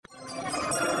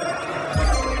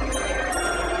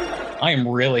I am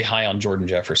really high on Jordan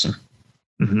Jefferson.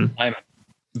 Mm-hmm. I'm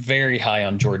very high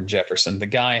on Jordan Jefferson. The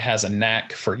guy has a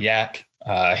knack for yak.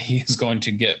 He's going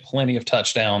to get plenty of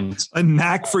touchdowns. A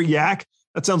knack for yak?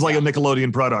 That sounds like a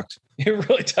Nickelodeon product. It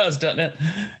really does, doesn't it?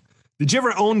 Did you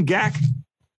ever own GAC?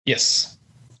 Yes.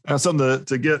 Something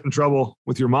to get in trouble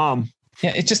with your mom.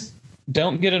 Yeah, it just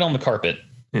don't get it on the carpet.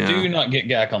 Yeah. Do not get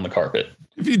GAC on the carpet.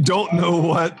 If you don't know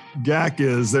what GAC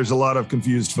is, there's a lot of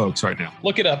confused folks right now.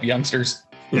 Look it up, youngsters.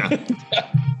 Yeah.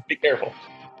 Be careful.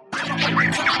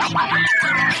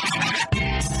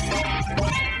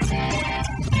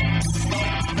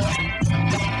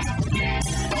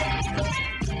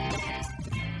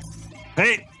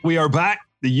 Hey, we are back.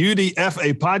 The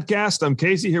UDFA podcast. I'm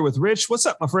Casey here with Rich. What's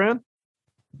up, my friend?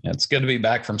 It's good to be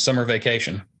back from summer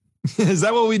vacation. Is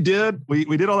that what we did? We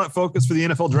did all that focus for the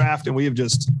NFL draft, and we've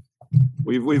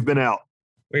been out.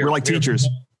 We're like teachers.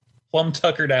 Plumb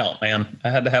tuckered out, man. I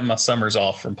had to have my summers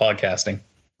off from podcasting.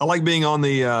 I like being on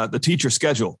the teacher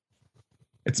schedule.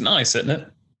 It's nice, isn't it?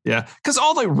 Yeah, because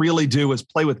all they really do is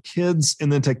play with kids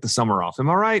and then take the summer off. Am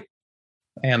I right?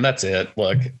 And that's it.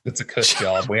 Look, it's a cush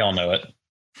job. We all know it.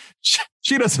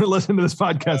 She doesn't listen to this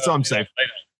podcast, so I'm safe.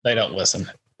 They don't listen.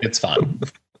 It's fine.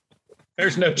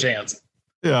 There's no chance.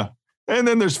 Yeah. And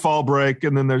then there's fall break,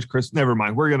 and then there's Chris. Never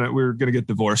mind. We're gonna get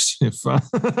divorced if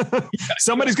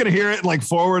somebody's gonna hear it and like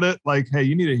forward it. Like, hey,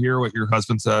 you need to hear what your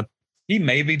husband said. He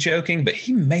may be joking, but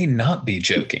he may not be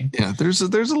joking. Yeah, there's a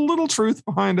little truth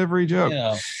behind every joke.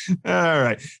 Yeah. All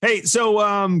right. Hey,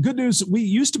 so good news. We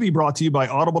used to be brought to you by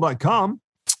Audible.com.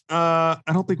 I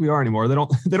don't think we are anymore. They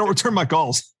don't return my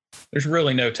calls. There's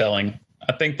really no telling.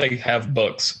 I think they have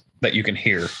books that you can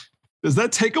hear. Does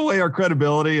that take away our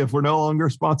credibility if we're no longer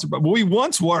sponsored by? Well, we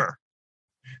once were.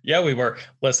 Yeah, we were.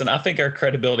 Listen, I think our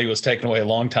credibility was taken away a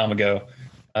long time ago.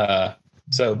 But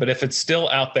if it's still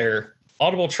out there,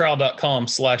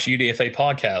 audibletrial.com/UDFA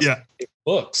podcast. Yeah.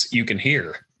 Books you can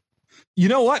hear. You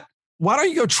know what? Why don't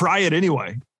you go try it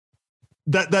anyway?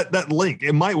 That link,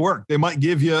 it might work. They might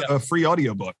give you a free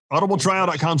audiobook.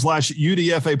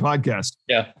 audibletrial.com/UDFA podcast.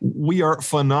 Yeah. We are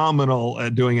phenomenal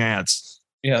at doing ads.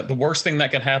 Yeah. The worst thing that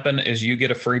can happen is you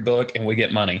get a free book and we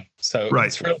get money. So right.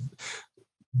 It's really-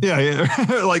 yeah.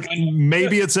 Like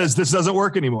maybe it says this doesn't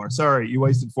work anymore. Sorry, you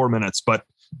wasted 4 minutes. But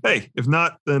hey, if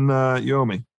not, then you owe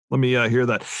me. Let me hear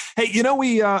that. Hey,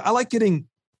 I like getting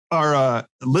our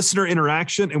listener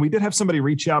interaction, and we did have somebody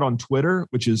reach out on Twitter,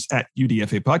 which is at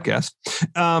UDFA podcast.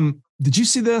 Did you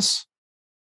see this?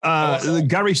 The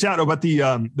guy reached out about the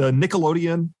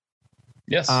Nickelodeon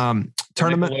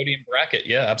tournament. Nickelodeon bracket.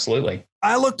 Yeah, absolutely.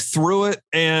 I looked through it,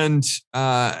 and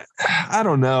I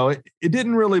don't know. It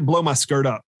didn't really blow my skirt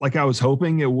up like I was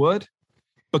hoping it would,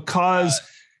 because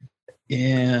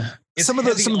some of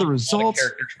the results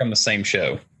characters from the same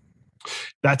show.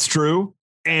 That's true.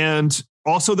 And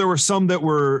also there were some that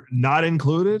were not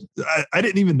included. I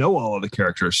didn't even know all of the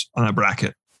characters on that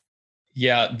bracket.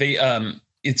 Yeah.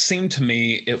 It seemed to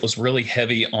me it was really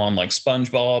heavy on like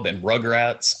SpongeBob and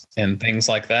Rugrats and things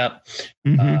like that.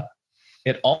 Mm-hmm.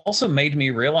 It also made me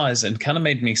realize and kind of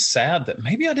made me sad that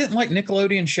maybe I didn't like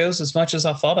Nickelodeon shows as much as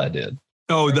I thought I did.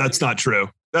 Oh, that's not true.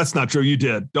 That's not true. You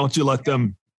did. Don't you let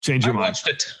them change your mind. I watched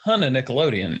a ton of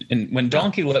Nickelodeon, and when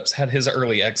Donkey Lips had his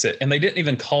early exit, and they didn't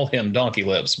even call him Donkey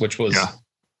Lips, which was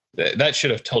that should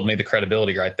have told me the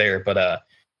credibility right there. But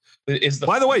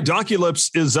by the way, Donkey Lips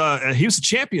is he was the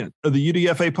champion of the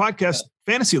UDFA podcast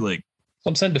fantasy league. So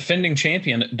I'm saying defending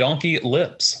champion Donkey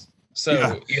Lips.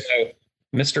 So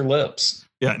Mr. Lips.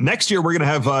 Yeah, next year we're gonna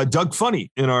have Doug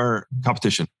Funny in our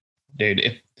competition.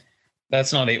 Dude,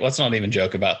 let's not even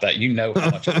joke about that. You know how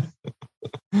much.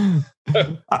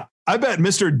 I bet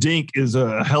Mr. Dink is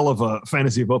a hell of a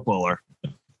fantasy footballer.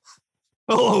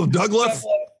 Hello, Douglas.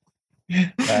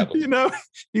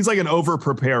 He's like an over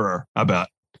preparer, I bet.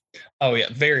 Oh yeah,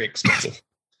 very expensive.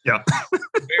 Yeah,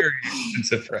 very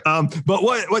expensive. But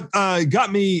what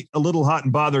got me a little hot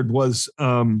and bothered was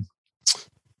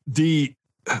the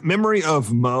memory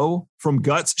of Mo from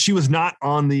Guts. She was not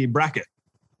on the bracket.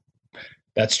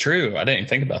 That's true. I didn't even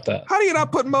think about that. How do you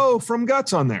not put Mo from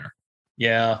Guts on there?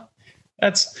 Yeah,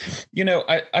 that's,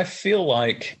 I feel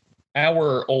like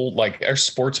our old, like our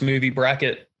sports movie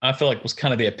bracket, I feel like was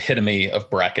kind of the epitome of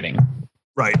bracketing.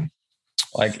 Right.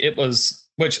 Like it was,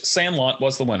 which Sandlot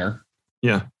was the winner.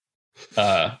 Yeah.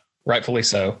 Rightfully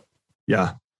so.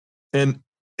 Yeah. And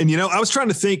I was trying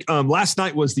to think, last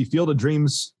night was the Field of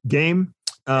Dreams game.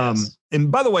 Yes.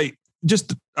 And by the way,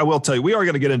 I will tell you, we are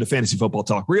going to get into fantasy football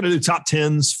talk. We're going to do top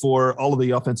 10s for all of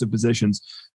the offensive positions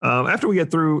after we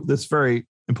get through this very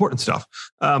important stuff.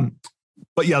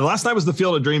 But yeah, last night was the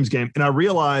Field of Dreams game. And I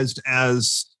realized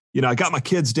as I got my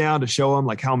kids down to show them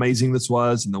like how amazing this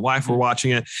was, and the wife were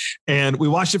watching it, and we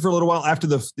watched it for a little while after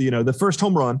the first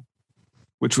home run,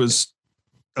 which was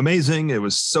amazing. It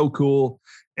was so cool.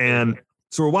 And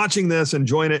so we're watching this,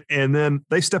 enjoying it. And then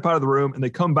they step out of the room and they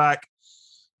come back.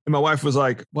 And my wife was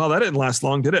like, well, that didn't last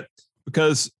long, did it?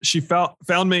 Because she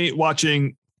found me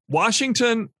watching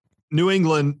Washington, New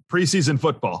England preseason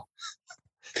football.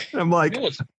 And I'm like,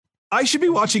 I should be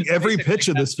watching every pitch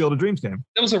of this Field of Dreams game.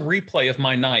 It was a replay of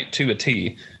my night to a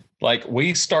T. Like,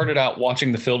 we started out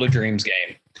watching the Field of Dreams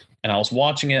game, and I was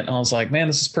watching it, and I was like, man,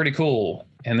 this is pretty cool.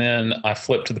 And then I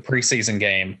flipped to the preseason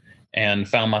game and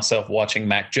found myself watching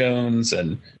Mac Jones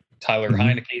and Tyler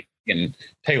Heineke and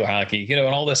Taylor Heineke,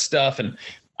 and all this stuff. And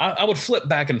I would flip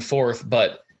back and forth,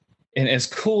 but and as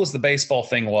cool as the baseball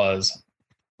thing was,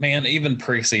 man, even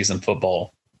preseason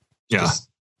football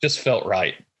just felt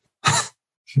right.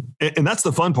 And that's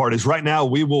the fun part is right now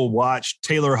we will watch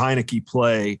Taylor Heineke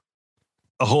play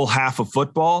a whole half of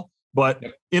football, but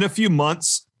in a few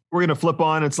months we're going to flip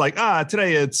on. It's like,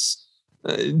 today it's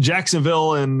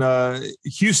Jacksonville and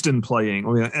Houston playing.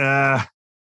 I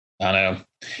know.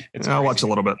 I'll watch a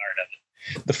little bit.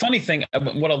 The funny thing,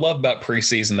 what I love about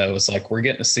preseason though, is like we're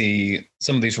getting to see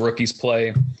some of these rookies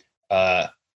play. I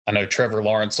know Trevor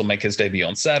Lawrence will make his debut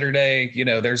on Saturday.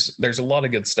 There's a lot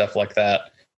of good stuff like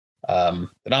that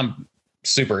that I'm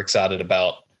super excited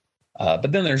about.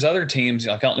 But then there's other teams.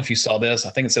 I don't know if you saw this.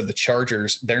 I think it said the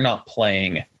Chargers. They're not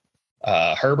playing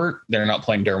Herbert. They're not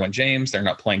playing Derwin James. They're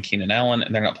not playing Keenan Allen,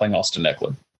 and they're not playing Austin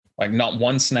Eckler. Like not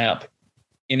one snap,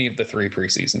 any of the 3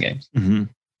 preseason games. Mm-hmm.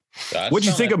 So what did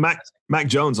you think of Mac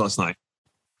Jones last night?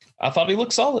 I thought he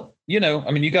looked solid. You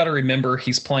got to remember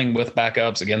he's playing with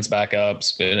backups against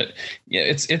backups. But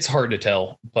it's hard to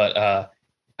tell. But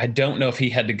I don't know if he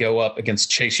had to go up against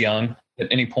Chase Young at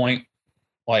any point,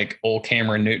 like old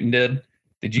Cameron Newton did.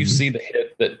 Did you see the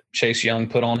hit that Chase Young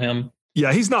put on him?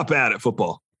 Yeah, he's not bad at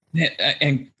football.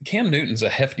 And Cam Newton's a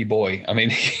hefty boy. I mean,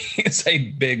 he's a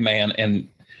big man. And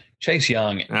Chase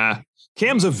Young.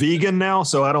 Cam's a vegan now,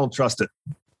 so I don't trust it.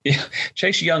 Yeah,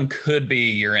 Chase Young could be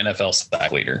your NFL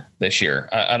sack leader this year.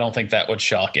 I don't think that would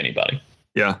shock anybody.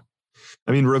 Yeah.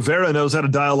 I mean, Rivera knows how to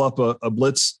dial up a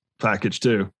blitz package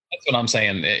too. That's what I'm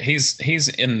saying. He's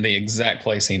in the exact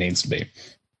place he needs to be.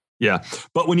 Yeah.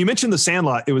 But when you mentioned the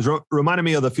Sandlot, it was reminded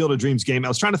me of the Field of Dreams game. I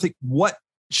was trying to think, what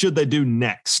should they do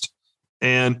next?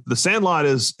 And the Sandlot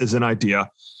is an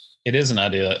idea. It is an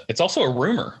idea. It's also a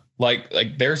rumor.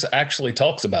 Like there's actually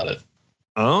talks about it.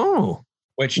 Oh.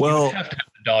 Which you would have to have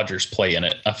the Dodgers play in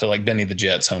it. I feel like Benny the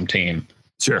Jet's home team.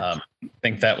 Sure. I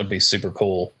think that would be super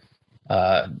cool.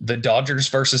 The Dodgers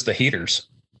versus the Heaters.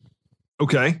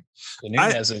 Okay. The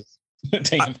Nunez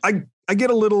team. I get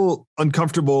a little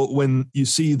uncomfortable when you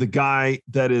see the guy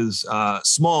that is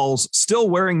Smalls still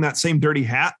wearing that same dirty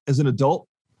hat as an adult.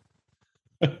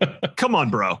 Come on,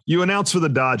 bro. You announced for the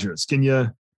Dodgers. Can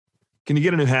you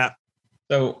get a new hat?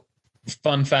 So,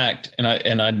 fun fact,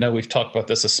 and I know we've talked about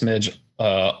this a smidge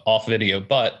off video,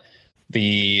 but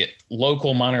the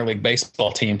local minor league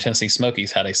baseball team, Tennessee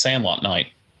Smokies, had a Sandlot night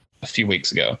a few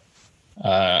weeks ago.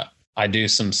 I do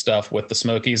some stuff with the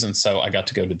Smokies, and so I got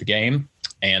to go to the game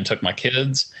and took my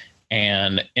kids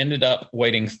and ended up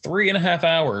waiting 3.5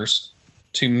 hours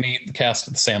to meet the cast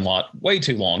of the Sandlot. Way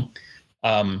too long.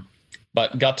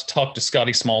 But got to talk to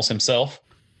Scotty Smalls himself,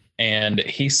 and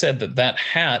he said that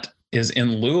hat is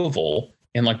in Louisville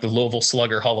in like the Louisville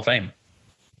Slugger Hall of Fame.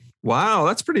 Wow,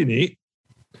 that's pretty neat.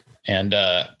 And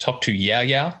talked to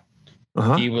Yeah.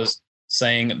 He was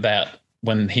saying that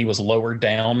when he was lowered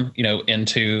down,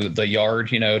 into the yard,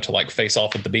 to like face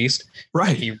off with the beast.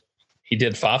 Right. He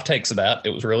did 5 takes of that.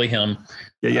 It was really him.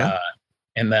 Yeah.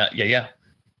 And that,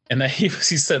 And that he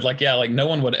said like no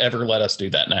one would ever let us do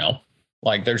that now.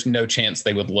 Like there's no chance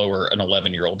they would lower an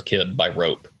 11-year-old kid by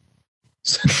rope.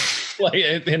 Like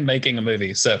in making a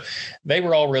movie. So they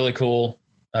were all really cool.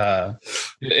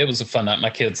 It was a fun night. My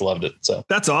kids loved it. So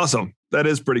that's awesome. That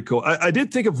is pretty cool. I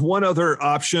did think of one other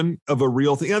option of a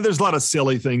real thing. And there's a lot of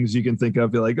silly things you can think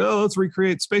of. You're like, oh, let's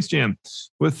recreate Space Jam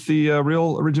with the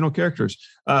real original characters.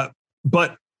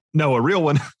 But no, a real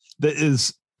one that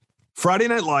is Friday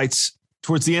Night Lights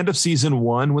towards the end of season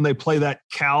 1 when they play that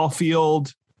Cal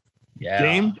Field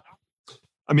game.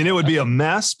 I mean, it would be a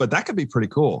mess, but that could be pretty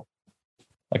cool.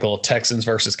 Like a little Texans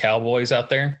versus Cowboys out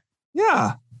there.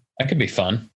 Yeah. That could be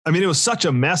fun. I mean, it was such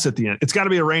a mess at the end. It's got to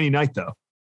be a rainy night, though.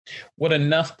 Would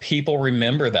enough people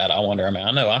remember that? I wonder. I mean,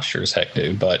 I know I sure as heck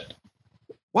do, but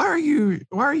why are you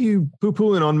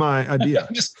poo-pooing on my idea?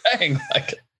 I'm just saying,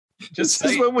 like, this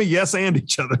is when we yes and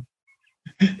each other.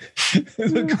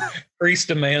 Priest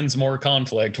demands more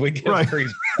conflict. We give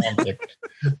Priest conflict.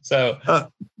 So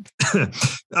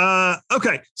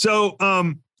Okay. So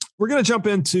we're going to jump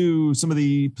into some of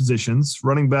the positions: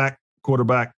 running back,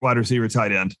 quarterback, wide receiver,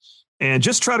 tight end, and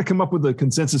just try to come up with a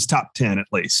consensus top 10 at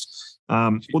least.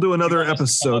 We'll do another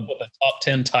episode with the top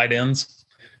 10 tight ends.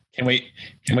 Can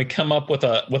we come up with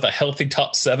a healthy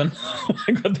top 7?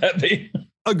 Would that be?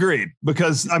 Agreed.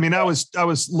 Because I mean, I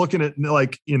was looking at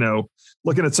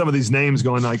looking at some of these names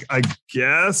going like, I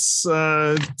guess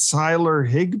Tyler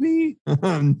Higbee,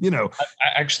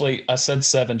 I said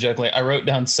 7 jokingly. I wrote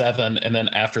down 7. And then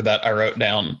after that, I wrote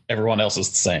down everyone else is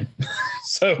the same.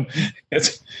 So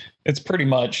it's pretty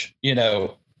much,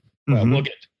 look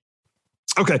at.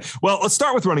 Okay. Well, let's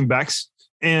start with running backs.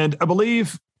 And I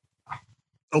believe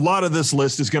a lot of this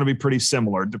list is going to be pretty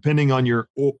similar depending on your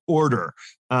order.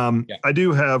 I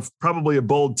do have probably a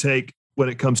bold take when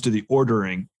it comes to the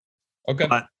ordering. Okay.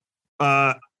 But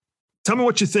tell me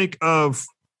what you think of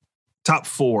top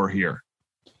 4 here.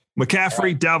 McCaffrey,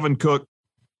 right. Dalvin Cook,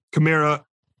 Kamara,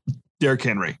 Derrick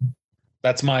Henry.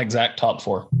 That's my exact top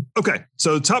 4. Okay.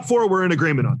 So top 4 we're in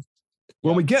agreement on.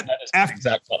 When we get after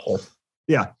exact top 4.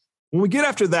 Yeah. When we get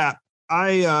after that,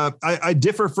 I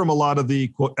differ from a lot of the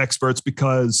quote experts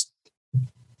because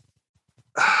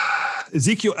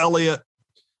Ezekiel Elliott,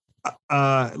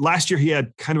 last year he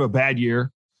had kind of a bad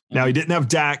year. Now he didn't have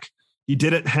Dak. He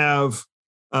didn't have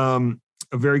a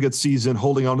very good season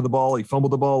holding onto the ball. He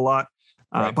fumbled the ball a lot.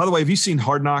 Right. By the way, have you seen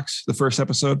Hard Knocks, the first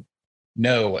episode?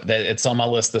 No, it's on my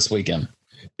list this weekend.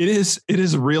 It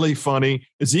is really funny.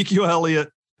 Ezekiel Elliott.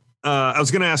 I was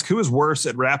going to ask who is worse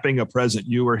at wrapping a present,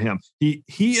 you or him.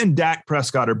 He and Dak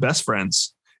Prescott are best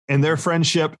friends, and their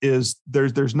friendship is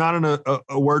there's not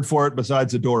a word for it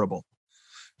besides adorable.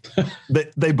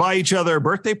 They buy each other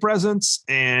birthday presents,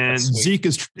 and Zeke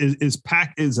is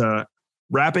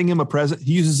wrapping him a present.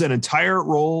 He uses an entire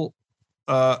roll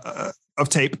of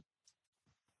tape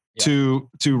to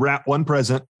wrap one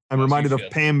present. I'm reminded of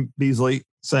Pam Beasley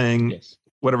saying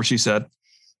whatever she said.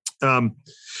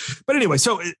 But anyway,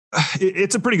 so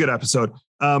it's a pretty good episode.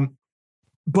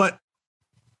 But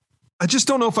I just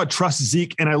don't know if I trust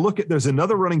Zeke. And I look at, there's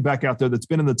another running back out there that's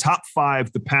been in the top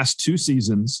 5 the past 2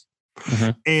 seasons.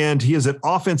 Mm-hmm. And he has an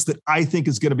offense that I think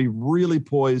is going to be really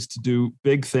poised to do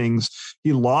big things.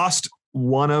 He lost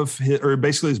one of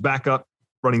his backup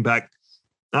running back.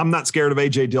 I'm not scared of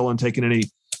AJ Dillon taking any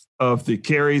of the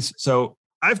carries. So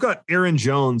I've got Aaron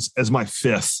Jones as my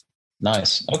 5th.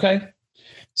 Nice. Okay.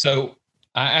 So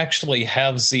I actually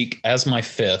have Zeke as my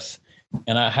 5th,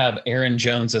 and I have Aaron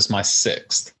Jones as my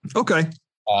 6th. Okay.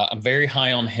 I'm very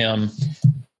high on him.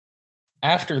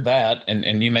 After that,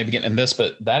 and you may be getting in this,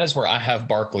 but that is where I have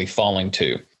Barkley falling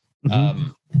to. Mm-hmm.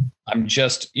 I'm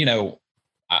just,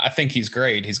 I think he's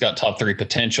great. He's got top 3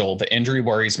 potential. The injury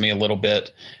worries me a little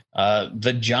bit.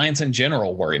 The Giants in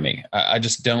general worry me. I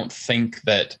just don't think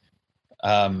that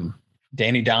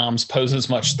Danny Dimes poses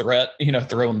much threat,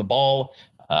 throwing the ball.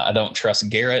 I don't trust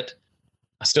Garrett.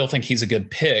 I still think he's a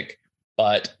good pick,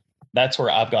 but that's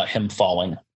where I've got him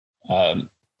falling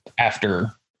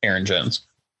after Aaron Jones.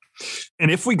 And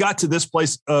if we got to this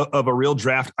place of a real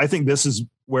draft, I think this is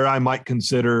where I might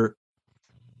consider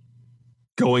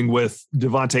going with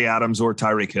Devontae Adams or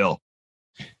Tyreek Hill.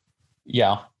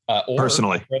 Yeah. Or,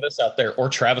 personally, throw this out there, or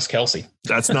Travis Kelce.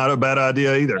 That's not a bad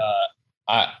idea either.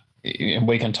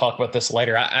 We can talk about this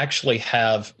later. I actually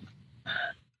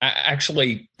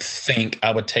think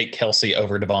I would take Kelce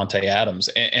over Devontae Adams,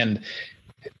 and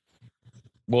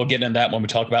we'll get into that when we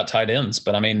talk about tight ends.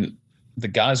 But I mean, the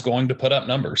guy's going to put up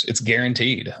numbers. It's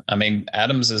guaranteed. I mean,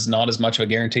 Adams is not as much of a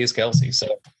guarantee as Kelce.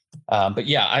 So, but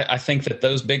yeah, I think that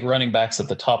those big running backs at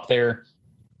the top there,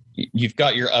 you've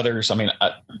got your others. I mean,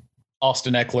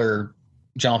 Austin Eckler,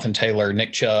 Jonathan Taylor,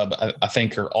 Nick Chubb, I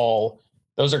think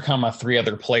those are kind of my 3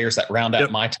 other players that round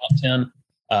out my top 10.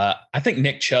 I think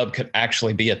Nick Chubb could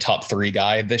actually be a top 3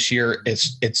 guy this year.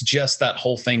 It's just that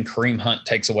whole thing. Kareem Hunt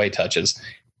takes away touches,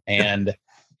 and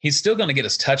he's still going to get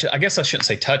his touches. I guess I shouldn't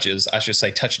say touches. I should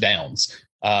say touchdowns,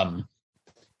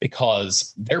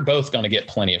 because they're both going to get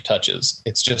plenty of touches.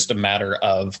 It's just a matter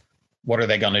of what are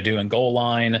they going to do in goal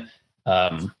line.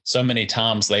 So many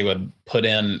times they would put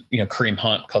in, Kareem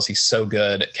Hunt because he's so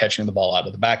good at catching the ball out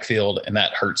of the backfield, and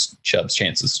that hurts Chubb's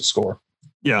chances to score.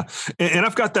 Yeah. And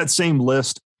I've got that same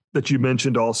list that you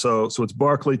mentioned also. So it's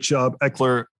Barkley, Chubb,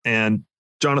 Eckler, and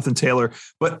Jonathan Taylor.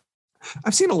 But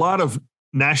I've seen a lot of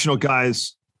national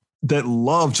guys that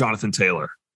love Jonathan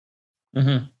Taylor.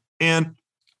 Mm-hmm. And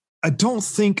I don't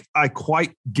think I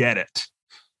quite get it.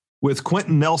 With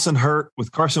Quentin Nelson hurt,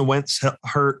 with Carson Wentz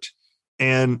hurt,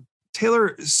 and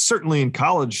Taylor certainly in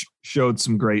college showed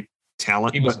some great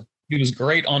talent. He was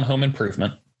great on Home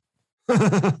Improvement. He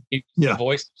was the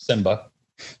voice of Simba.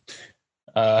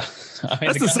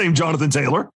 That's the same Jonathan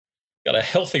Taylor. Got a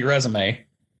healthy resume.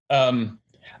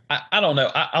 I don't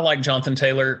know. I like Jonathan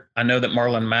Taylor. I know that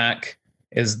Marlon Mack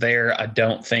is there. I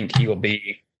don't think he will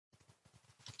be,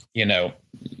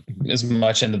 as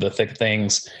much into the thick of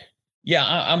things. Yeah,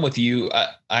 I'm with you.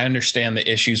 I understand the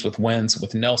issues with Wentz,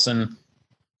 with Nelson.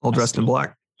 All dressed in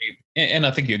black. And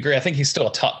I think you agree. I think he's still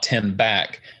a top 10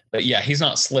 back. But yeah, he's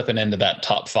not slipping into that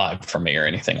top 5 for me or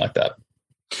anything like that.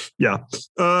 Yeah.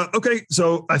 Okay.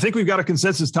 So I think we've got a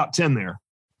consensus top 10 there.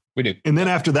 We do. And then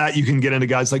after that, you can get into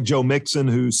guys like Joe Mixon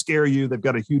who scare you. They've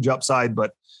got a huge upside,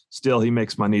 but still he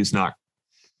makes my knees knock.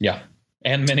 Yeah.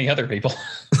 And many other people.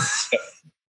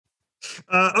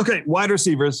 Okay. Wide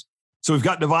receivers. So we've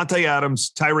got Devontae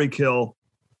Adams, Tyreek Hill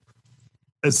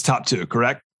as top 2,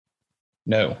 correct?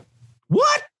 No.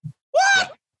 What? Yeah.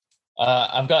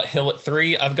 I've got Hill at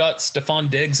 3. I've got Stephon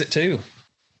Diggs at 2.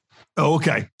 Oh,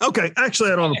 okay. Okay.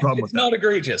 Actually, I don't have a problem with that. It's not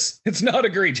egregious. It's not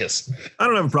egregious. I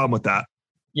don't have a problem with that.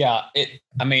 Yeah.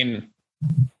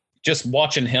 Just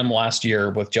watching him last year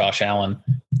with Josh Allen,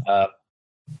 but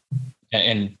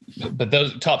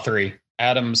those top 3,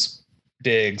 Adams,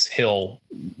 Diggs, Hill,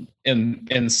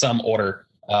 in some order,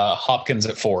 Hopkins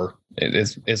at 4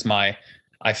 is my,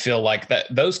 I feel like that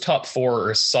those top 4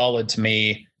 are solid to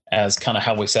me as kind of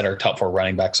how we said our top 4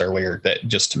 running backs earlier, that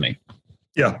just to me.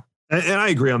 Yeah. And I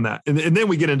agree on that. And then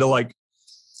we get into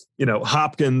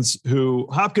Hopkins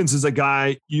is a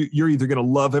guy you're either going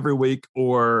to love every week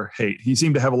or hate. He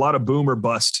seemed to have a lot of boom or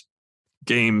bust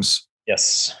games.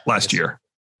 Yes. Last year.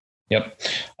 Yep.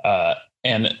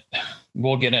 And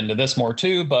we'll get into this more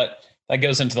too, but that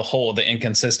goes into the whole of the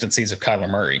inconsistencies of Kyler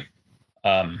Murray.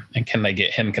 And can they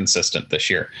get him consistent this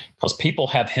year? Because people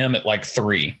have him at like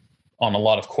 3 on a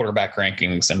lot of quarterback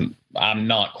rankings, and I'm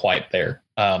not quite there.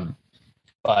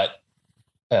 But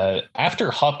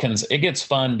after Hopkins, it gets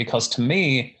fun because to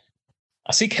me,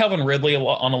 I see Calvin Ridley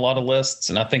on a lot of lists,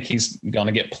 and I think he's going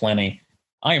to get plenty.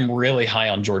 I am really high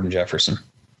on Jordan Jefferson.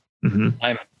 Mm-hmm.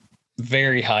 I'm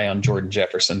very high on Jordan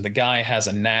Jefferson. The guy has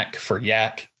a knack for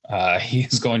yak.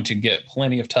 He's going to get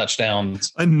plenty of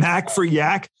touchdowns. A knack for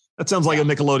yak? That sounds like a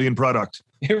Nickelodeon product.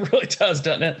 It really does,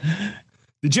 doesn't it?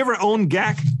 Did you ever own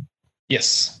GAC?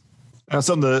 Yes. That's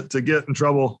something to get in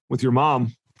trouble with your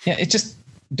mom. Yeah, it just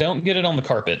don't get it on the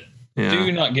carpet. Yeah.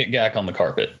 Do not get GAC on the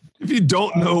carpet. If you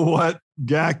don't know what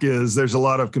GAC is, there's a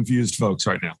lot of confused folks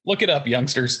right now. Look it up,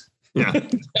 youngsters. Yeah.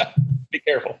 Be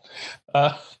careful.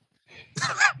 I've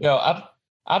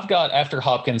got, after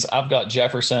Hopkins, I've got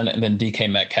Jefferson and then DK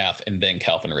Metcalf and then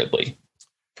Calvin Ridley.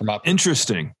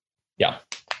 Interesting. Yeah.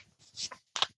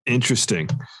 Interesting.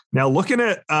 Now, looking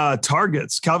at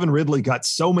targets, Calvin Ridley got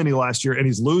so many last year, and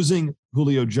he's losing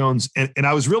Julio Jones. And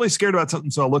I was really scared about something,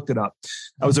 so I looked it up.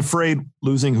 I was afraid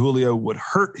losing Julio would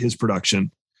hurt his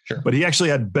production. Sure. But he actually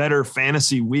had better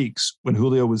fantasy weeks when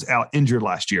Julio was out injured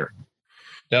last year.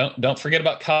 Don't forget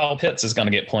about Kyle Pitts is going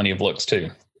to get plenty of looks too.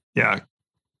 Yeah.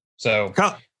 So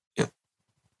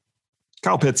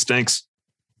Kyle Pitts stinks.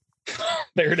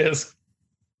 There it is.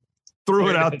 Threw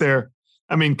it out there.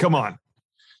 I mean, come on.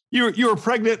 You were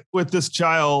pregnant with this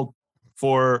child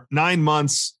for 9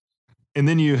 months, and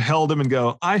then you held him and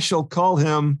go, I shall call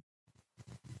him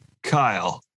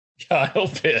Kyle. Kyle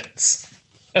Pitts.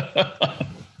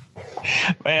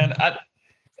 Man,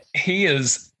 he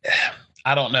is,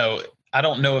 I don't know. I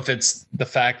don't know if it's the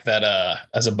fact that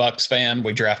as a Bucs fan,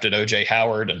 we drafted OJ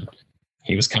Howard and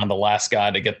he was kind of the last guy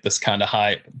to get this kind of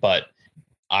hype, but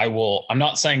I'm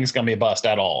not saying he's going to be a bust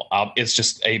at all. It's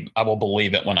just I will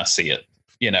believe it when I see it.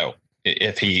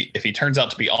 If he turns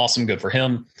out to be awesome, good for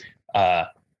him.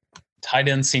 Tight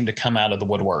ends seem to come out of the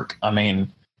woodwork. I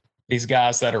mean, these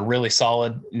guys that are really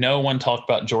solid. No one talked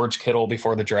about George Kittle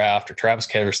before the draft or Travis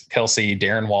Kelce,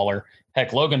 Darren Waller.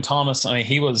 Heck, Logan Thomas. I mean,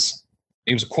 he was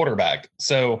a quarterback.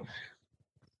 So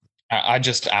I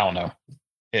don't know.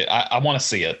 I want to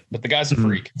see it, but the guy's a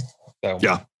freak. So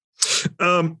yeah.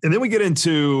 And then we get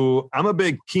into, I'm a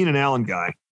big Keenan Allen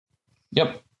guy.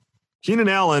 Yep. Keenan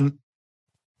Allen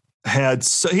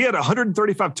he had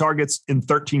 135 targets in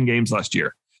 13 games last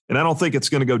year. And I don't think it's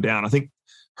going to go down. I think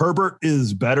Herbert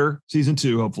is better season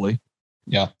 2, hopefully.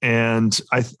 Yeah. And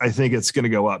I think it's going to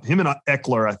go up. Him and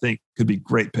Eckler, I think, could be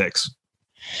great picks.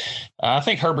 I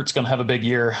think Herbert's going to have a big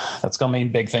year. That's going to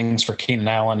mean big things for Keenan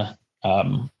Allen.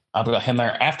 I've got him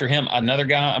there. After him, another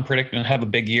guy I'm predicting to have a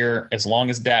big year as long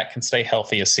as Dak can stay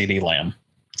healthy is CeeDee Lamb.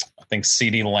 I think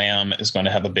CeeDee Lamb is going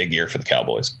to have a big year for the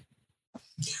Cowboys.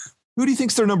 Who do you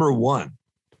think's their number 1?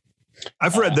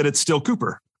 I've read that it's still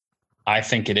Cooper. I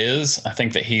think it is. I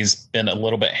think that he's been a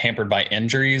little bit hampered by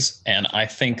injuries, and I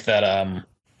think that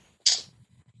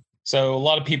So a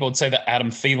lot of people would say that Adam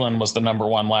Thielen was the number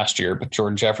one last year, but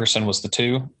Jordan Jefferson was the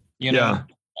two.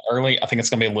 Early. I think it's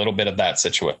going to be a little bit of that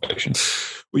situation.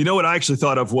 Well, you know what I actually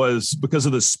thought of was because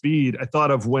of the speed. I thought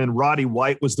of when Roddy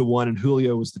White was the one and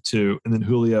Julio was the two, and then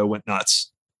Julio went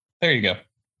nuts. There you go.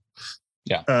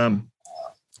 Yeah.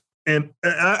 And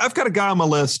I've got a guy on my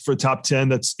list for top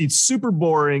 10 he's super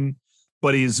boring,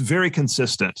 but he's very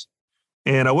consistent.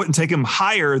 And I wouldn't take him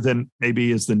higher than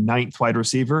maybe as the 9th wide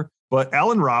receiver, but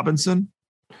Allen Robinson,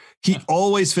 he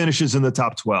always finishes in the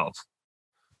top 12.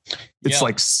 It's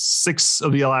like 6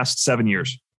 of the last 7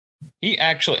 years.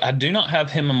 I do not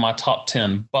have him in my top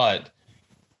 10, but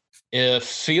if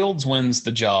Fields wins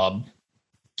the job,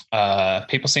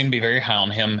 people seem to be very high on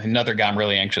him. Another guy I'm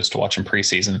really anxious to watch in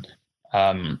preseason.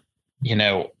 I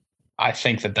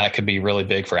think that could be really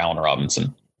big for Allen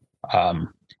Robinson.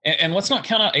 And let's not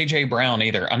count out A.J. Brown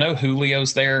either. I know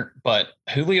Julio's there, but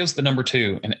Julio's the number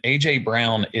 2, and A.J.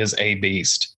 Brown is a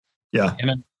beast. Yeah.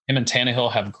 Him and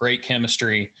Tannehill have great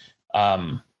chemistry.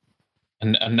 And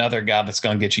another guy that's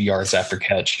going to get you yards after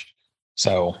catch.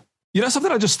 So,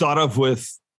 something I just thought of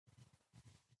with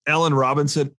Allen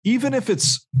Robinson, even if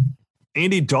it's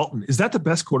Andy Dalton, is that the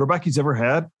best quarterback he's ever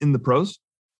had in the pros?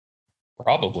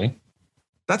 Probably.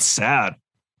 That's sad.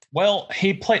 Well,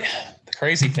 the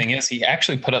crazy thing is he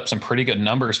actually put up some pretty good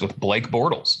numbers with Blake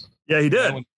Bortles. Yeah, he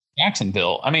did. With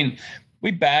Jacksonville. I mean,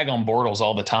 we bag on Bortles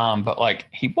all the time, but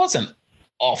he wasn't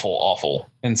awful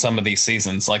in some of these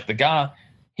seasons. Like the guy,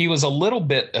 he was a little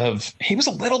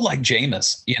like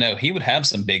Jameis. He would have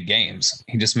some big games.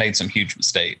 He just made some huge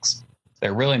mistakes.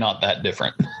 They're really not that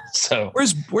different. So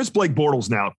where's Blake Bortles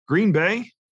now? Green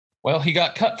Bay? Well, he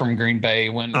got cut from Green Bay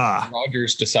when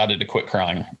Rodgers decided to quit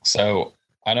crying. So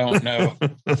I don't know.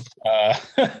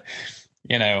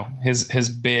 His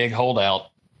big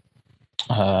holdout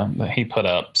that he put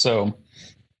up. So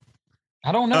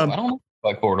I don't know. I don't know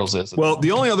what Bortles is. Well,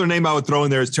 the only other name I would throw in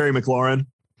there is Terry McLaurin.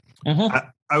 Mm-hmm.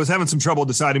 I was having some trouble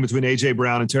deciding between A.J.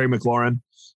 Brown and Terry McLaurin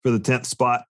for the 10th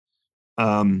spot.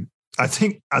 I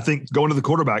think going to the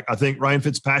quarterback, I think Ryan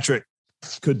Fitzpatrick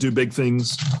could do big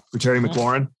things for Terry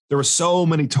McLaurin. There were so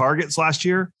many targets last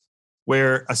year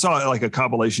where I saw like a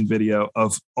compilation video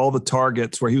of all the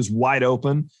targets where he was wide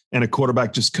open and a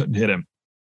quarterback just couldn't hit him.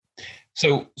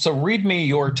 So read me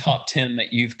your top 10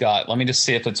 that you've got. Let me just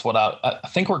see if it's what I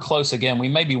think we're close again. We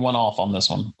may be one off on this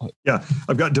one. Yeah.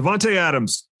 I've got Devontae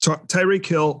Adams, Tyreek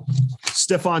Hill,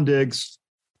 Stephon Diggs,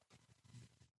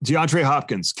 DeAndre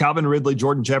Hopkins, Calvin Ridley,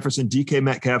 Jordan Jefferson, DK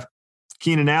Metcalf,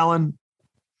 Keenan Allen,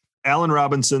 Allen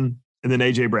Robinson, and then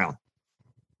A.J. Brown.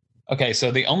 Okay.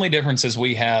 So the only difference is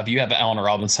you have Allen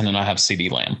Robinson and I have CeeDee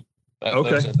Lamb.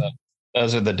 Okay.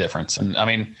 Those are the difference. And I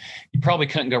mean, you probably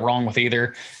couldn't go wrong with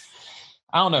either.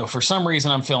 I don't know. For some reason,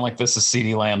 I'm feeling like this is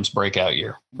CeeDee Lamb's breakout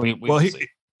year.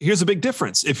 Here's a big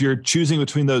difference. If you're choosing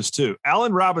between those two,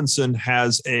 Allen Robinson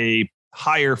has a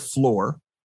higher floor,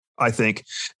 I think,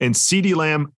 and CeeDee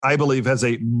Lamb, I believe, has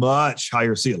a much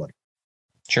higher ceiling.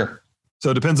 Sure.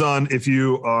 So it depends on if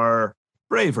you are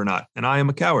brave or not. And I am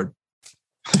a coward.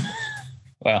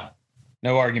 Well,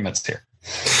 no arguments here.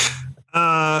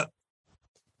 Quarterbacks,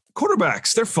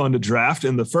 they're fun to draft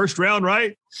in the first round,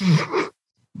 right?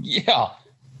 Yeah.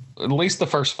 At least the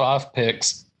first 5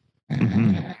 picks.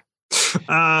 Mm-hmm.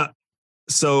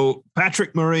 So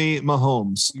Patrick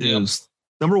Mahomes is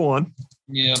number 1.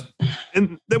 Yeah.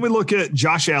 And then we look at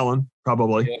Josh Allen,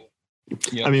 probably.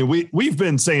 Yep. I mean, we've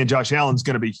been saying Josh Allen's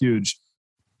going to be huge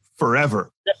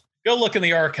forever. Go look in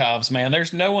the archives, man.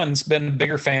 There's no one's been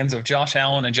bigger fans of Josh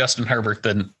Allen and Justin Herbert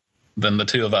than the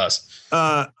two of us.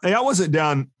 I wasn't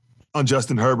down on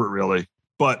Justin Herbert really,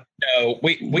 but no,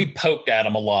 we poked at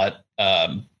him a lot.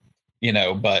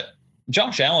 But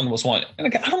Josh Allen was one.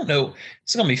 And I don't know.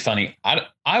 It's going to be funny.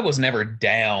 I was never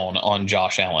down on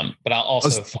Josh Allen, but I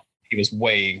also thought he was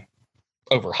way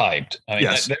overhyped. I mean,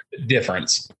 there's a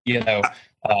difference, of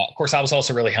course, I was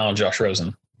also really high on Josh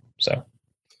Rosen. So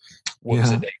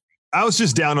I was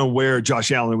just down on where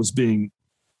Josh Allen was being,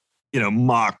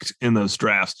 mocked in those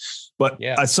drafts. But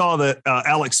I saw that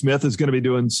Alex Smith is going to be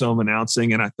doing some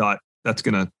announcing, and I thought that's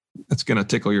gonna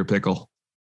tickle your pickle.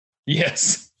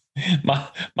 Yes, my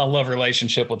love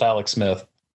relationship with Alex Smith.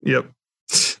 Yep.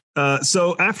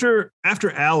 So after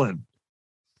Allen,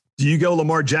 do you go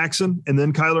Lamar Jackson and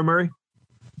then Kyler Murray?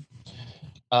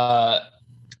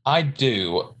 I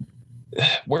do.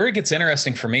 Where it gets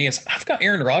interesting for me is I've got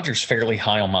Aaron Rodgers fairly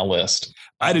high on my list.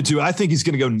 I do too. I think he's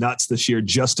going to go nuts this year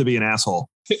just to be an asshole.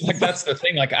 Like that's the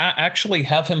thing. Like I actually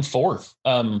have him 4th.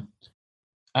 I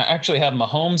actually have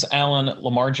Mahomes, Allen,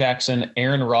 Lamar Jackson,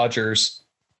 Aaron Rodgers,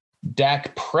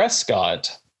 Dak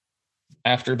Prescott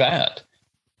after that.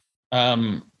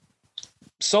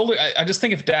 solely, I just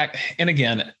think if Dak, and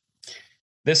again,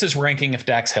 this is ranking if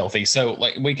Dak's healthy. So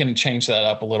like we can change that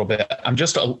up a little bit.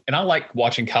 And I like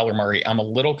watching Kyler Murray. I'm a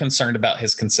little concerned about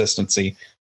his consistency.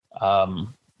 And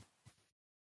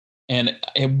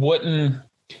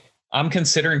I'm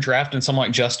considering drafting someone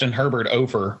like Justin Herbert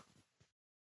over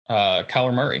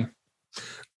Kyler Murray.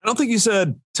 I don't think you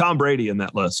said Tom Brady in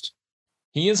that list.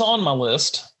 He is on my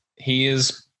list. He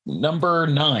is number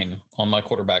 9 on my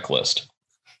quarterback list.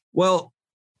 Well,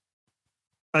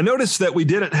 I noticed that we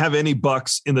didn't have any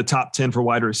Bucs in the top 10 for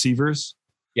wide receivers.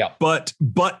 Yeah. But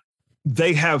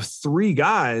they have 3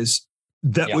 guys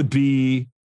that would be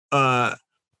a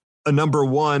number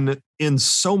 1 in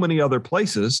so many other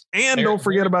places. And don't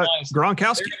forget about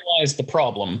Gronkowski. Therein lies the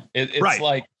problem. It's right.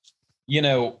 Like,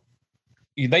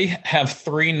 they have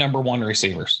 3 number 1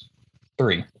 receivers.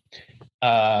 3.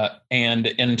 And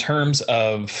in terms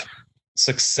of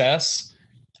success,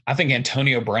 I think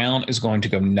Antonio Brown is going to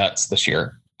go nuts this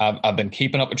year. I've been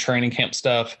keeping up with training camp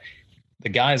stuff. The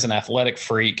guy is an athletic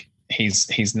freak.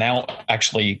 He's now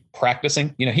actually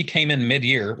practicing. He came in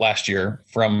mid-year last year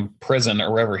from prison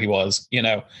or wherever he was,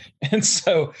 and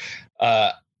so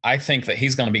I think that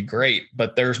he's going to be great,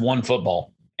 but there's one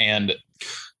football, and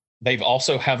they've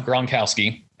also have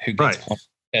Gronkowski who gets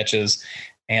catches,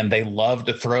 and they love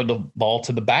to throw the ball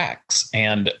to the backs,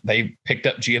 and they picked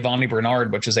up Giovanni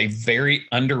Bernard, which is a very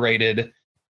underrated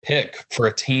pick for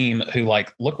a team who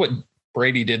look what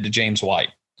Brady did to James White,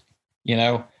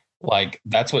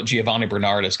 that's what Giovanni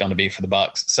Bernard is going to be for the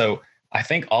Bucs. So I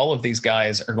think all of these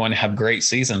guys are going to have great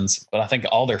seasons, but I think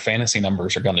all their fantasy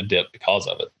numbers are going to dip because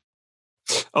of it.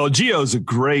 Oh, Gio's a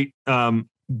great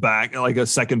back, like a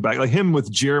second back, like him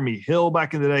with Jeremy Hill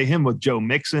back in the day, him with Joe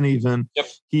Mixon even. Yep.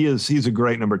 He's a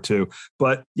great number 2.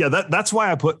 But yeah, that's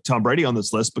why I put Tom Brady on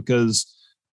this list, because,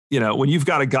 when you've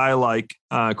got a guy like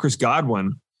Chris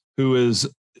Godwin, who is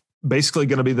basically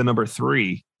going to be the number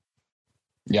 3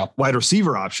 wide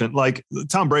receiver option. Like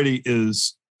Tom Brady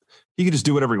he can just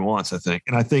do whatever he wants, I think.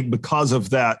 And I think because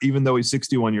of that, even though he's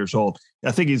 61 years old,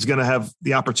 I think he's going to have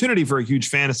the opportunity for a huge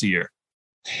fantasy year.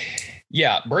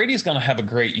 Yeah, Brady's going to have a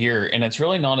great year. And it's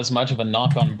really not as much of a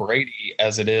knock on Brady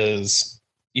as it is,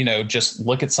 just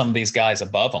look at some of these guys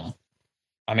above him.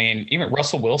 I mean, even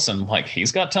Russell Wilson,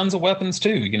 he's got tons of weapons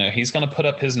too. He's going to put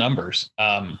up his numbers.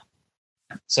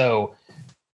 So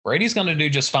Brady's going to do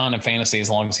just fine in fantasy as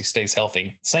long as he stays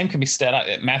healthy. Same can be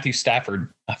said. Matthew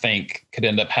Stafford, I think, could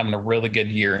end up having a really good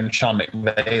year in Sean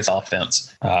McVay's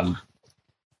offense.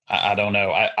 I don't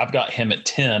know. I've got him at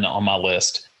 10 on my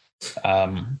list.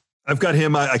 I've got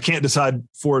him. I can't decide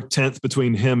for 10th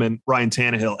between him and Ryan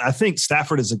Tannehill. I think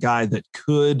Stafford is a guy that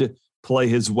could play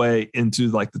his way into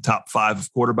the top 5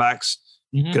 of quarterbacks,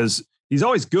 because he's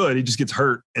always good. He just gets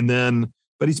hurt.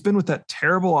 But he's been with that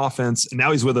terrible offense, and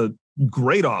now he's with a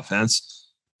great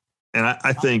offense. And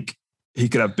I think he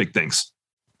could have big things.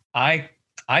 I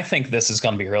think this is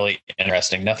going to be really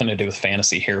interesting. Nothing to do with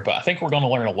fantasy here, but I think we're going to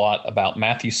learn a lot about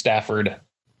Matthew Stafford.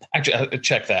 Actually,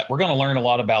 check that. We're going to learn a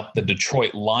lot about the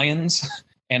Detroit Lions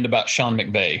and about Sean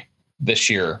McVay this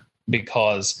year,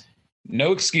 because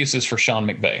no excuses for Sean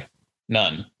McVay.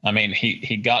 None. I mean,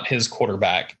 he got his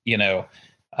quarterback,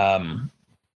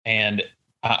 and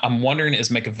I'm wondering, is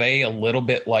McVay a little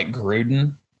bit like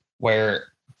Gruden, where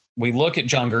we look at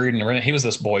John Gruden, he was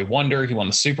this boy wonder. He won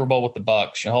the Super Bowl with the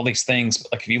Bucs, all these things.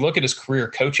 But if you look at his career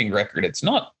coaching record, it's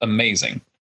not amazing.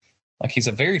 He's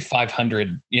a very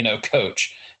 500,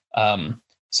 coach.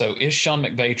 So is Sean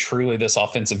McVay truly this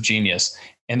offensive genius?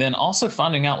 And then also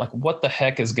finding out what the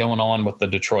heck is going on with the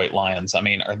Detroit Lions. I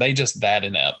mean, are they just that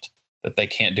inept that they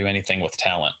can't do anything with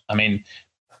talent? I mean,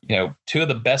 2 of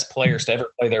the best players to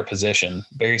ever play their position,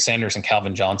 Barry Sanders and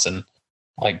Calvin Johnson,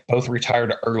 both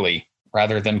retired early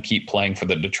rather than keep playing for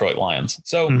the Detroit Lions.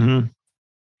 So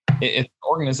it's an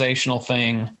organizational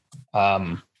thing.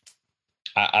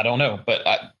 I don't know, but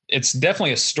it's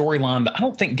definitely a storyline that I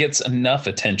don't think gets enough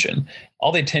attention.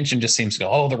 All the attention just seems to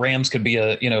go, the Rams could be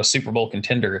a Super Bowl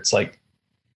contender. It's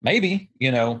maybe,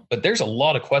 but there's a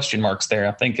lot of question marks there.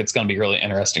 I think it's going to be really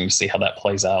interesting to see how that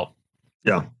plays out.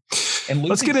 Yeah. And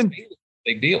let's get in.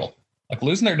 Big deal.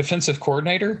 Losing their defensive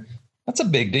coordinator, that's a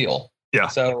big deal. Yeah.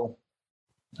 So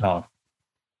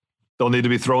they'll need to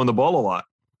be throwing the ball a lot.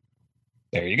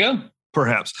 There you go.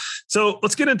 Perhaps. So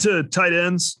let's get into tight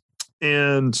ends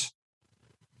and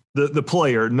the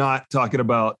player, not talking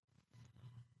about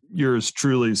yours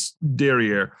truly's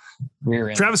derriere.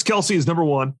 Travis Kelce is number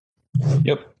 1.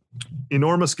 Yep.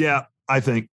 Enormous gap, I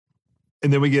think.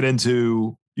 And then we get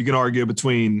into, you can argue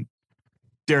between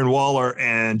Darren Waller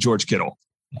and George Kittle.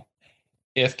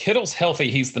 If Kittle's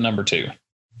healthy, he's the number 2.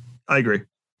 I agree.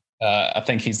 I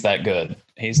think he's that good.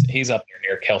 He's up there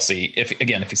near Kelsey if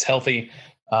he's healthy.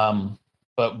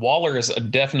 But Waller is a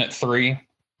definite 3.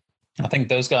 I think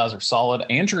those guys are solid.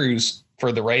 Andrews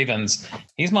for the Ravens,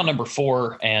 he's my number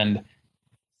 4, and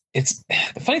it's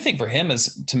the funny thing for him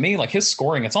is, to me, like, his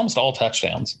scoring, it's almost all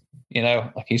touchdowns.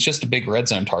 Like, he's just a big red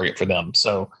zone target for them.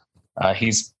 So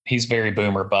he's very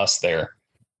boom or bust there.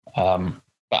 But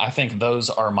I think those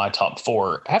are my top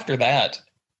 4. After that,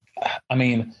 I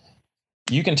mean,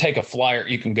 you can take a flyer.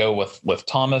 You can go with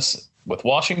Thomas, with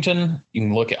Washington. You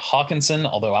can look at Hawkinson,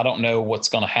 although I don't know what's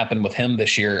going to happen with him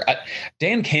this year.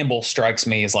 Dan Campbell strikes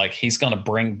me as like he's going to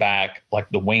bring back like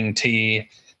the wing tee,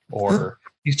 or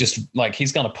he's just like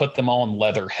he's going to put them on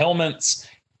leather helmets.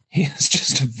 He's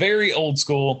just very old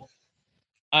school.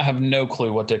 I have no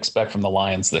clue what to expect from the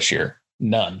Lions this year.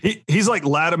 None. He's like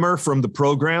Latimer from The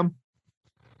Program,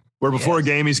 where before a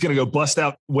game he's going to go bust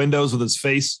out windows with his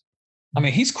face. I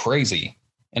mean, he's crazy,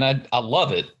 and I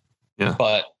love it. Yeah.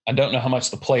 But I don't know how much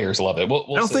the players love it. We'll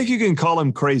I don't think you can call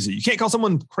him crazy. You can't call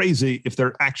someone crazy if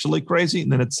they're actually crazy,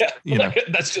 and then it's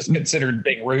that's just considered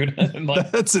being rude. And like,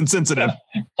 that's insensitive,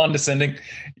 condescending.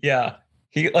 Yeah,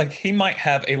 he might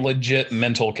have a legit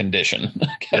mental condition.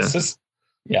 I guess.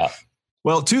 Yeah.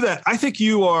 Well, to that, I think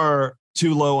you are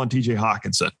too low on TJ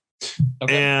Hawkinson.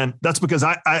 Okay. And that's because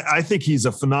I think he's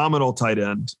a phenomenal tight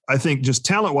end. I think just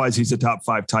talent wise, he's a top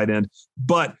 5 tight end.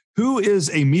 But who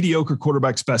is a mediocre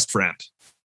quarterback's best friend?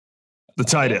 The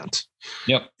tight end.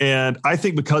 Yep. And I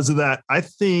think because of that, I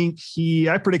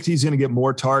predict he's going to get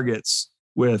more targets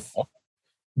with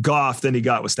Goff than he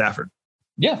got with Stafford.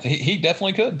 Yeah, he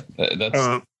definitely could.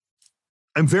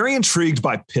 I'm very intrigued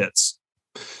by Pitts,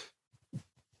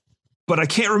 but I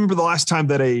can't remember the last time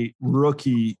that a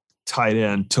rookie tight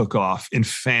end took off in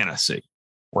fantasy.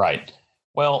 Right.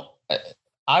 Well,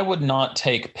 I would not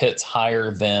take Pitts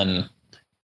higher than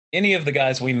any of the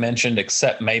guys we mentioned,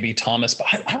 except maybe Thomas. But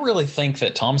I really think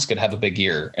that Thomas could have a big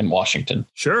year in Washington.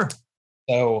 Sure.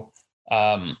 So,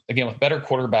 again, with better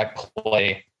quarterback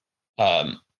play,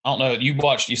 I don't know.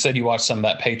 You said you watched some of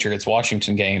that Patriots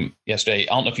Washington game yesterday.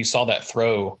 I don't know if you saw that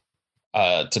throw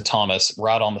to Thomas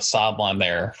right on the sideline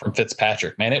there from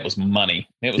Fitzpatrick. Man, it was money.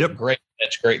 It was a great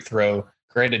catch, great throw,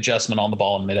 great adjustment on the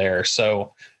ball in midair.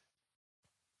 So,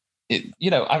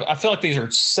 I feel like these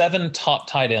are 7 top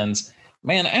tight ends.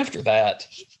 Man, after that,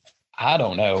 I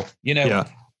don't know.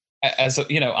 As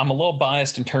I'm a little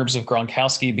biased in terms of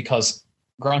Gronkowski, because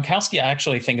Gronkowski I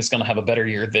actually think is going to have a better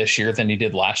year this year than he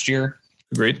did last year.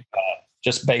 Agreed.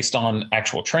 Just based on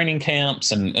actual training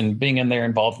camps and being in there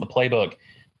involved in the playbook.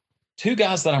 2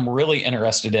 guys that I'm really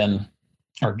interested in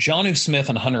are Jonnu Smith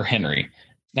and Hunter Henry.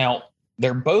 Now,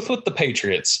 they're both with the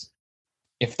Patriots.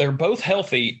 If they're both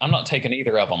healthy, I'm not taking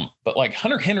either of them. But like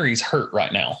Hunter Henry's hurt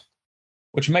right now,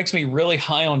 which makes me really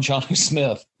high on Jonnu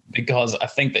Smith because I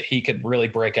think that he could really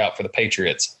break out for the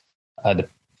Patriots.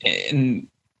 And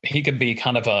he could be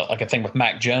kind of a thing with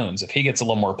Mac Jones. If he gets a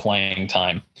little more playing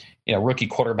time, rookie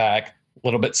quarterback, a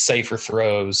little bit safer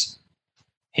throws,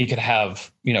 he could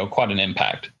have, quite an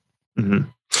impact.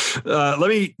 Mm-hmm. Let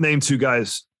me name 2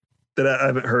 guys that I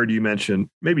haven't heard you mention.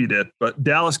 Maybe you did, but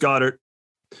Dallas Goedert.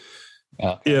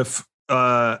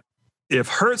 If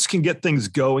Hurts can get things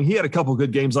going, he had a couple of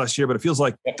good games last year, but it feels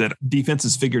like that defense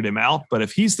has figured him out. But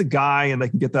if he's the guy and they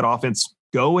can get that offense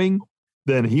going,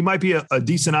 then he might be a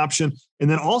decent option. And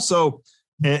then also,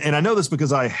 and I know this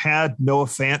because I had Noah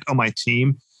Fant on my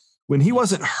team. When he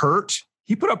wasn't hurt,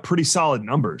 he put up pretty solid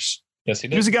numbers. Yes, he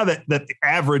did. He was a guy that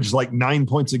averaged like 9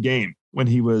 points a game when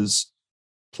he was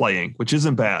playing, which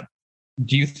isn't bad.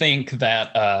 Do you think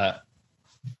that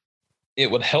it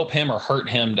would help him or hurt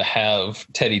him to have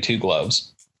Teddy Two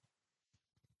Gloves?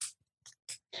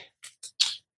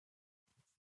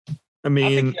 I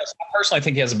mean, I personally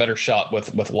think he has a better shot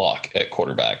with Locke at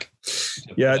quarterback.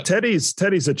 Yeah, Teddy's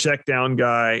a check down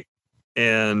guy,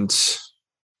 and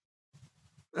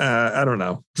I don't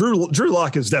know. Drew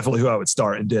Locke is definitely who I would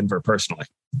start in Denver personally.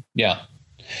 Yeah,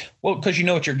 well, because you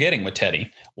know what you're getting with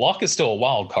Teddy. Locke is still a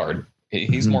wild card.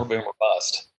 He's more boom or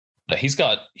bust. He's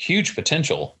got huge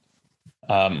potential.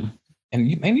 And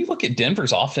you look at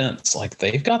Denver's offense, like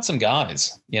they've got some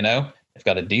guys, they've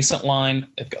got a decent line.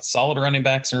 They've got solid running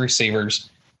backs and receivers.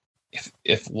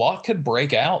 If Locke could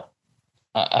break out,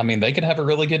 they could have a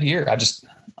really good year.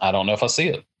 I don't know if I see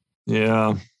it.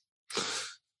 Yeah.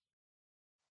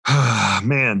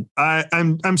 Man,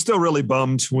 I'm still really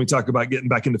bummed when we talk about getting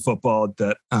back into football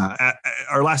that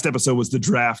our last episode was the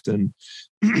draft and,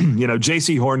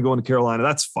 JC Horn going to Carolina.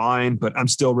 That's fine, but I'm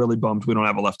still really bummed we don't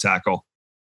have a left tackle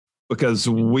because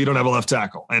we don't have a left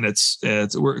tackle. And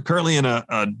we're currently in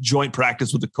a joint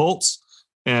practice with the Colts.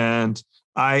 And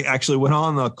I actually went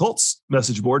on the Colts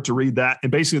message board to read that.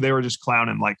 And basically they were just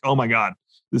clowning like, oh my God,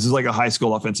 this is like a high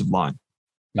school offensive line.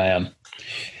 Man.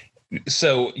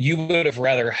 So you would have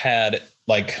rather had,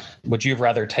 like, would you have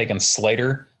rather taken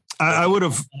Slater? I would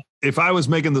have, if I was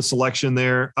making the selection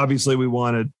there, obviously we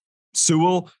wanted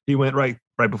Sewell. He went right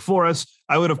before us.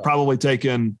 I would have probably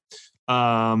taken,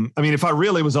 if I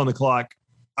really was on the clock,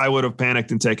 I would have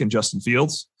panicked and taken Justin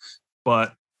Fields,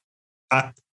 but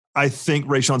I think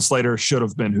Rashawn Slater should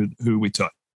have been who we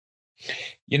took.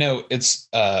 It's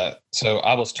so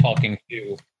I was talking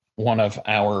to one of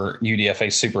our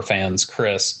UDFA super fans,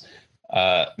 Chris,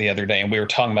 the other day, and we were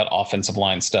talking about offensive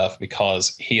line stuff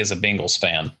because he is a Bengals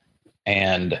fan.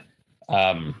 And,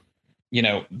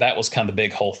 that was kind of the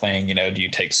big whole thing. Do you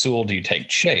take Sewell? Do you take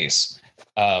Chase?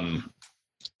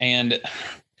 And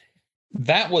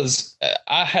that was,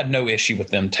 I had no issue with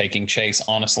them taking Chase,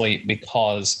 honestly,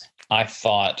 because I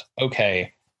thought,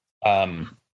 okay,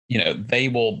 they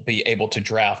will be able to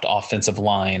draft offensive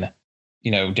line,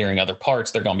 during other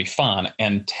parts. They're going to be fine.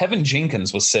 And Tevin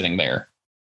Jenkins was sitting there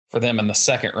for them in the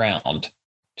second round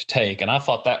to take. And I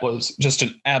thought that was just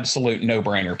an absolute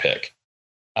no-brainer pick.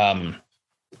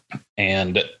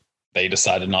 And they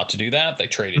decided not to do that. They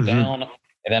traded down.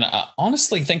 And then I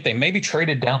honestly think they maybe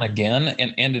traded down again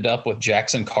and ended up with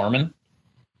Jackson Carman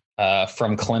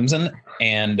from Clemson.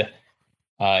 And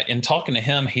in talking to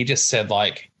him, he just said,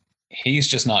 like, he's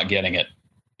just not getting it.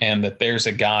 And that there's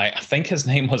a guy, I think his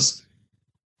name was,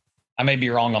 I may be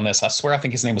wrong on this. I swear I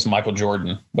think his name was Michael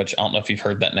Jordan, which I don't know if you've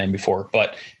heard that name before,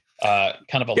 but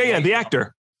kind of a the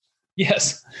actor.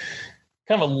 Yes.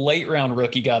 Kind of a late round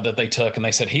rookie guy that they took, and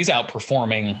they said he's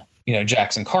outperforming,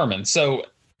 Jackson Carman. So,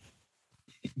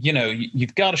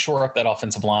 you've got to shore up that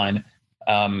offensive line.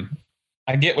 I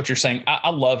get what you're saying. I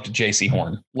loved J.C.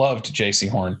 Horn,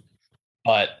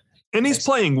 and he's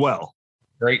playing well,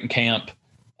 great in camp.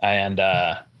 And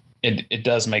it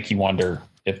does make you wonder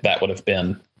if that would have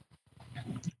been,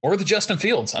 or the Justin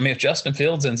Fields. I mean, if Justin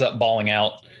Fields ends up balling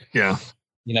out,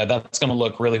 that's going to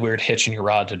look really weird hitching your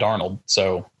rod to Darnold.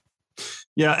 So,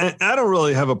 yeah, and I don't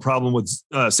really have a problem with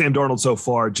Sam Darnold so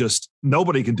far. Just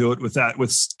nobody can do it with that,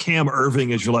 with Cam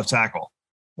Irving as your left tackle.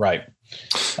 Right.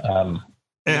 And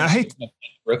I hate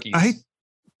rookies.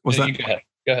 What's that?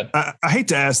 Go ahead. I hate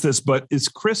to ask this, but is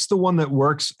Chris the one that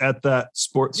works at that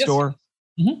sports store?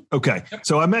 Mm-hmm. Okay. Yep.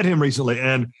 So I met him recently,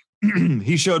 and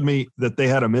he showed me that they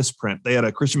had a misprint. They had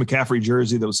a Christian McCaffrey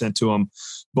jersey that was sent to him,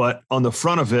 but on the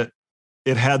front of it,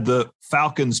 it had the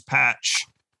Falcons patch.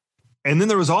 And then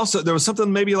there was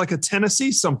something, maybe like a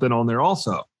Tennessee something on there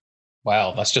also.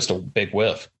 Wow. That's just a big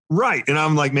whiff. Right. And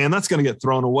I'm like, man, that's going to get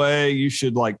thrown away. You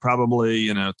should probably,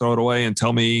 throw it away and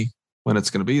tell me when it's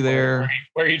going to be there.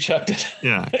 Where you chucked it.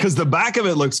 Yeah. Cause the back of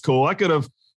it looks cool. I could have,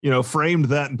 framed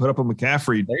that and put up a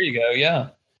McCaffrey. There you go. Yeah.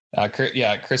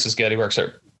 Chris is good. He works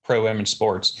at Pro Image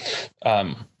Sports.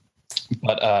 I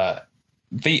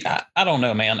don't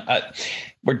know, man.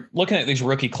 We're looking at these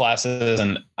rookie classes,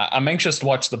 and I'm anxious to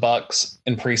watch the Bucs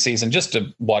in preseason, just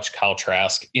to watch Kyle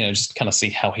Trask, just kind of see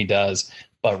how he does.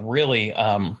 But really,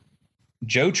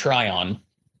 Joe Tryon,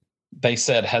 they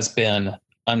said, has been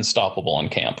unstoppable in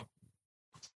camp.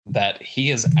 That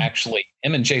he is actually,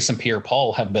 him and Jason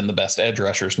Pierre-Paul have been the best edge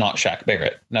rushers, not Shaq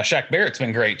Barrett. Now, Shaq Barrett's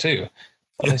been great too.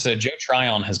 But they said Joe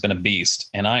Tryon has been a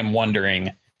beast. And I'm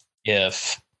wondering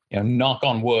if, knock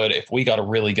on wood, if we got a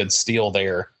really good steal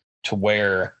there to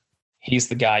where he's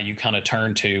the guy you kind of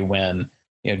turn to when,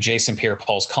 Jason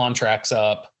Pierre-Paul's contract's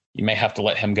up. You may have to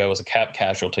let him go as a cap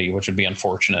casualty, which would be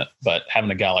unfortunate. But having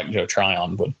a guy like Joe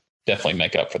Tryon would definitely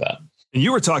make up for that. And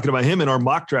you were talking about him in our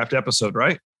mock draft episode,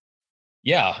 right?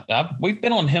 Yeah, we've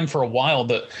been on him for a while.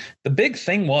 The big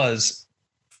thing was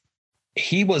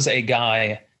he was a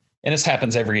guy, and this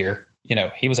happens every year.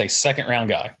 He was a second round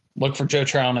guy. Look for Joe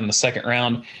Tryon in the second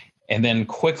round. And then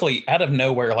quickly out of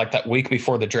nowhere, like that week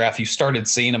before the draft, you started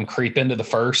seeing him creep into the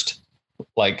first.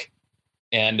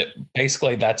 And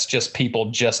basically that's just people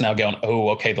just now going, oh,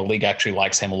 okay, the league actually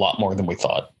likes him a lot more than we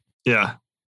thought. Yeah.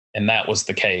 And that was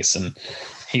the case. And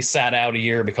he sat out a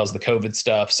year because of the COVID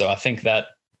stuff. So I think that,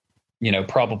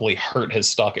 probably hurt his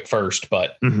stock at first,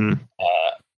 but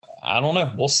I don't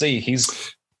know. We'll see.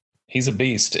 He's a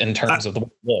beast in terms of the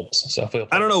looks. So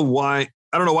I don't know why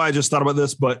I just thought about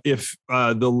this, but if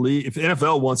if the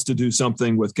NFL wants to do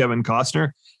something with Kevin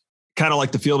Costner, kind of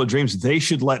like the Field of Dreams, they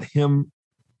should let him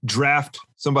draft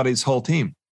somebody's whole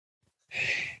team.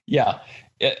 Yeah.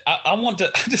 I want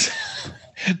to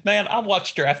man, I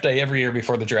watch Draft Day every year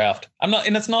before the draft.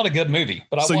 And it's not a good movie,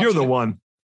 but so you're the one.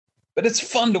 But it's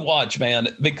fun to watch,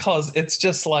 man, because it's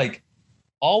just like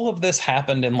all of this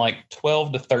happened in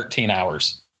 12 to 13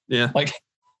 hours. Yeah.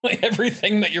 like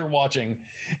everything that you're watching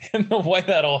and the way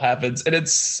that all happens. And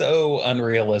it's so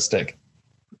unrealistic.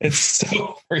 It's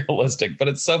so realistic, but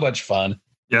it's so much fun.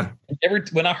 Yeah.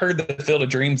 When I heard the Field of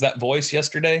Dreams, that voice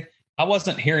yesterday, I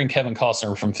wasn't hearing Kevin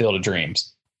Costner from Field of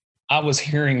Dreams. I was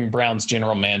hearing Browns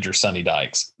general manager, Sonny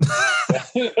Dykes.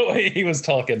 The way he was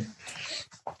talking.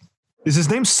 Is his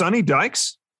name Sonny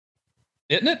Dykes?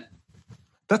 Isn't it?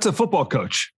 That's a football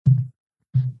coach.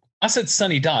 I said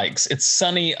Sonny Dykes. It's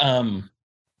Sonny.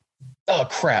 Oh,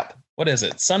 crap. What is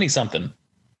it? Sonny something.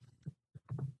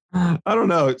 I don't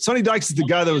know. Sonny Dykes is the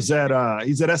guy that was at,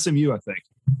 he's at SMU, I think.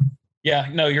 Yeah,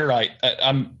 no, you're right.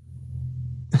 I've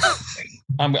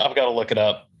got to look it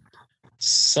up.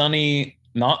 Sonny,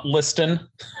 not Liston,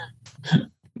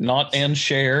 not Ann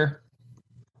Share.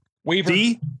 Weaver.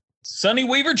 D? Sonny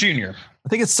Weaver Jr. I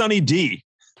think it's Sonny D.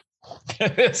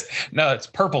 No, it's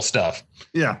purple stuff.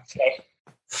 Yeah.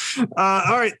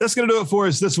 All right. That's going to do it for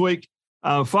us this week.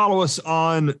 Follow us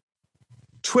on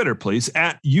Twitter, please,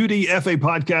 at UDFA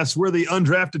Podcast. We're the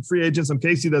undrafted free agents. I'm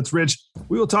Casey. That's Rich.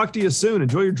 We will talk to you soon.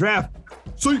 Enjoy your draft.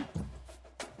 See.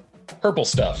 Purple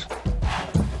stuff.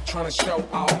 Trying to show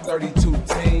all 32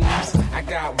 teams. I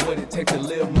got what it takes to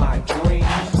live my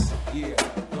dreams. Yeah,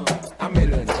 I made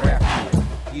it in draft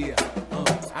year.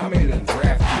 Yeah, I made it in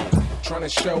draft year. Trying to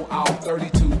show all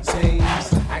 32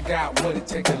 teams. I got what it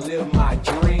takes to live my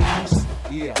dreams.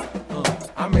 Yeah,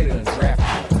 I made it in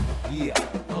draft year.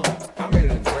 Yeah.